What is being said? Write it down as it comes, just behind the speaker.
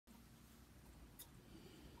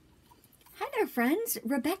there, friends.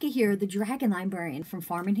 Rebecca here, the Dragon Librarian from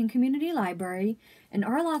Farmington Community Library, and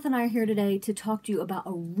Arloth and I are here today to talk to you about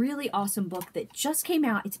a really awesome book that just came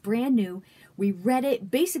out. It's brand new. We read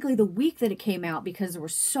it basically the week that it came out because there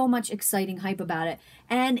was so much exciting hype about it,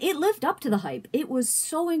 and it lived up to the hype. It was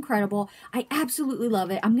so incredible. I absolutely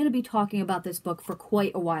love it. I'm going to be talking about this book for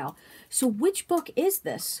quite a while. So which book is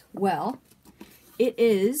this? Well, it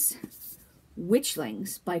is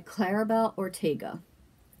Witchings by Claribel Ortega.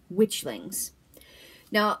 Witchlings.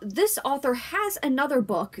 Now, this author has another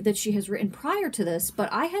book that she has written prior to this,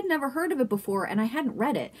 but I had never heard of it before and I hadn't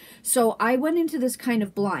read it. So I went into this kind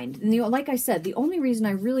of blind. And like I said, the only reason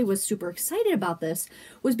I really was super excited about this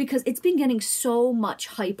was because it's been getting so much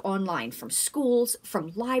hype online from schools,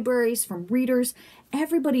 from libraries, from readers.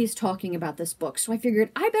 Everybody is talking about this book. So I figured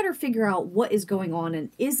I better figure out what is going on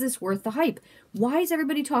and is this worth the hype? Why is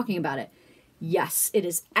everybody talking about it? Yes, it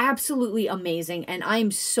is absolutely amazing, and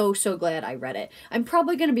I'm so glad I read it. I'm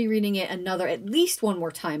probably going to be reading it at least one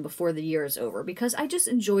more time before the year is over, because I just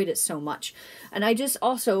enjoyed it so much. And I just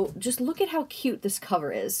look at how cute this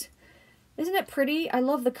cover is. Isn't it pretty? I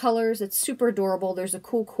love the colors. It's super adorable. There's a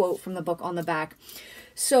cool quote from the book on the back.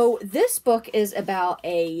 So this book is about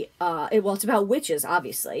it's about witches,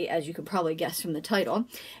 obviously, as you could probably guess from the title.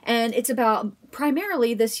 And it's about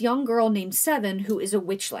primarily this young girl named Seven who is a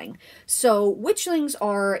witchling. So witchlings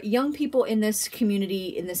are young people in this community,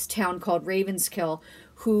 in this town called Ravenskill,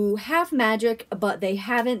 who have magic, but they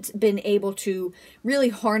haven't been able to really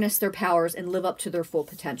harness their powers and live up to their full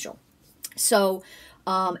potential. So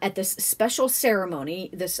at this special ceremony,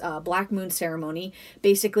 this Black Moon ceremony,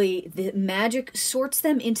 basically the magic sorts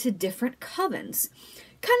them into different covens.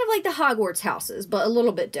 Kind of like the Hogwarts houses, but a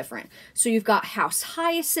little bit different. So you've got House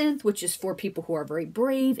Hyacinth, which is for people who are very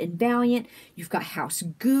brave and valiant. You've got House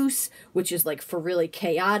Goose, which is like for really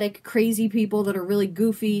chaotic, crazy people that are really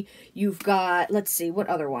goofy. You've got, let's see, what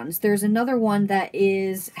other ones? There's another one that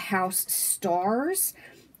is House Stars.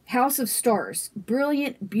 House of Stars,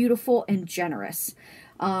 brilliant, beautiful, and generous.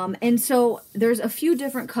 And so there's a few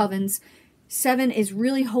different covens. Seven is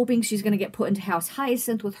really hoping she's going to get put into House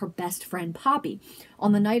Hyacinth with her best friend Poppy.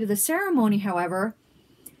 On the night of the ceremony, however,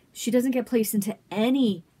 she doesn't get placed into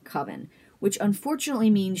any coven, which unfortunately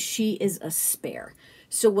means she is a spare.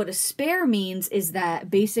 So what a spare means is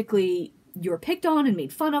that basically you're picked on and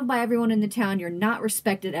made fun of by everyone in the town. You're not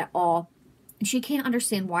respected at all. She can't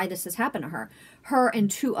understand why this has happened to her. Her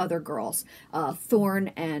and two other girls, Thorn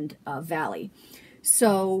and Valley.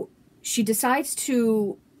 So she decides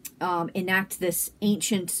to enact this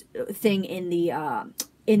ancient thing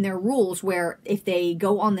in their rules where if they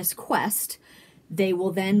go on this quest, they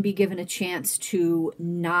will then be given a chance to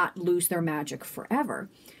not lose their magic forever.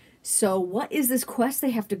 So what is this quest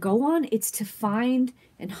they have to go on? It's to find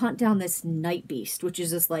and hunt down this night beast, which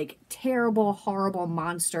is this like terrible, horrible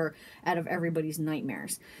monster out of everybody's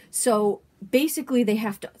nightmares. So basically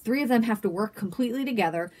three of them have to work completely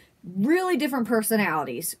together. Really different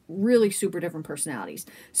personalities, really super different personalities.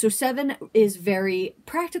 So Seven is very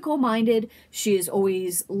practical minded. She is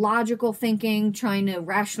always logical thinking, trying to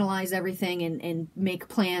rationalize everything and make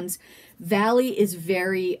plans. Valley is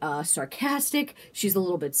very sarcastic. She's a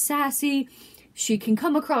little bit sassy. She can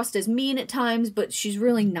come across as mean at times, but she's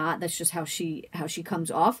really not. That's just how she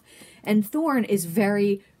comes off. And Thorn is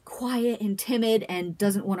very quiet and timid and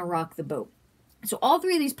doesn't want to rock the boat. So all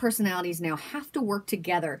three of these personalities now have to work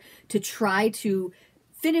together to try to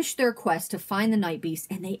finish their quest to find the night beast,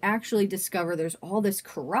 and they actually discover there's all this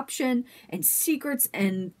corruption and secrets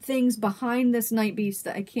and things behind this night beast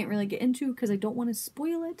that I can't really get into because I don't want to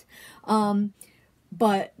spoil it.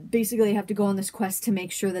 But basically they have to go on this quest to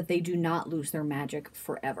make sure that they do not lose their magic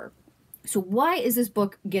forever. So why is this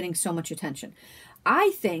book getting so much attention? I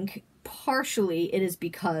think partially it is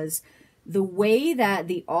because the way that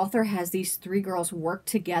the author has these three girls work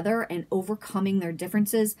together and overcoming their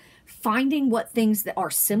differences, finding what things that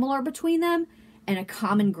are similar between them and a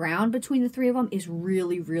common ground between the three of them is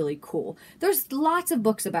really, really cool. There's lots of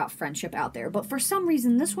books about friendship out there, but for some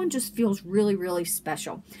reason, this one just feels really, really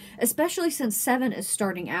special, especially since Seven is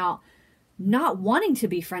starting out not wanting to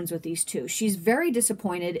be friends with these two. She's very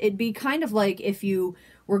disappointed. It'd be kind of like if you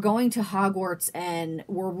were going to Hogwarts and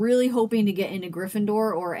were really hoping to get into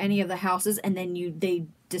Gryffindor or any of the houses, and then they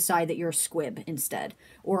decide that you're a squib instead,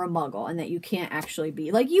 or a muggle, and that you can't actually be.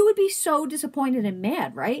 Like, you would be so disappointed and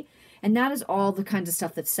mad, right? And that is all the kinds of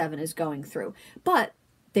stuff that Seven is going through. But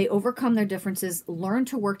they overcome their differences, learn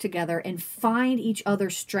to work together, and find each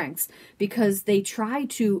other's strengths, because they try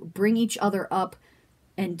to bring each other up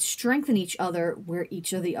and strengthen each other where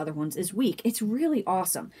each of the other ones is weak. It's really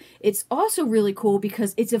awesome. It's also really cool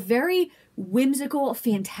because it's a very whimsical,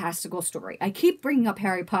 fantastical story. I keep bringing up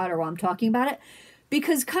Harry Potter while I'm talking about it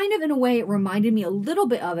because kind of in a way it reminded me a little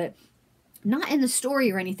bit of it, not in the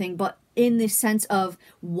story or anything, but in the sense of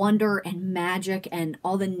wonder and magic, and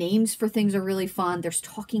all the names for things are really fun. There's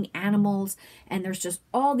talking animals, and there's just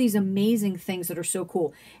all these amazing things that are so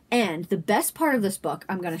cool. And the best part of this book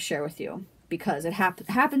I'm going to share with you, because it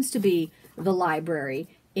happens to be the library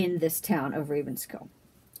in this town of Whimsical.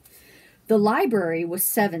 The library was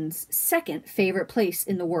Seven's second favorite place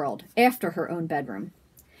in the world, after her own bedroom.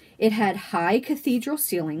 It had high cathedral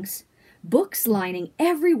ceilings, books lining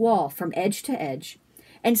every wall from edge to edge,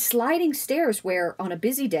 and sliding stairs where, on a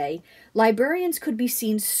busy day, librarians could be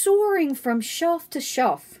seen soaring from shelf to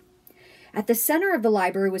shelf. At the center of the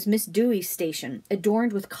library was Miss Dewey's station,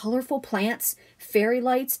 adorned with colorful plants, fairy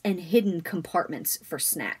lights, and hidden compartments for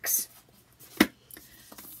snacks.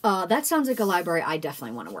 That sounds like a library I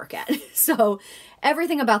definitely want to work at. So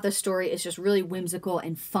everything about this story is just really whimsical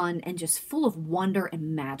and fun and just full of wonder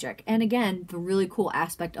and magic. And again, the really cool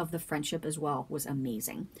aspect of the friendship as well was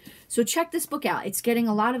amazing. So check this book out. It's getting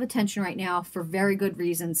a lot of attention right now for very good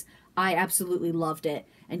reasons. I absolutely loved it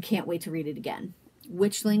and can't wait to read it again.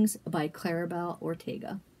 Witchlings by Claribel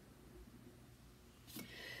Ortega.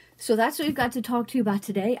 So that's what we've got to talk to you about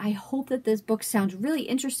today. I hope that this book sounds really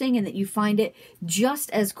interesting and that you find it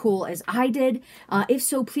just as cool as I did. If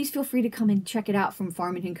so, please feel free to come and check it out from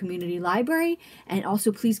Farmington Community Library. And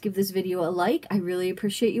also please give this video a like. I really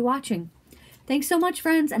appreciate you watching. Thanks so much,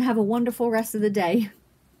 friends, and have a wonderful rest of the day.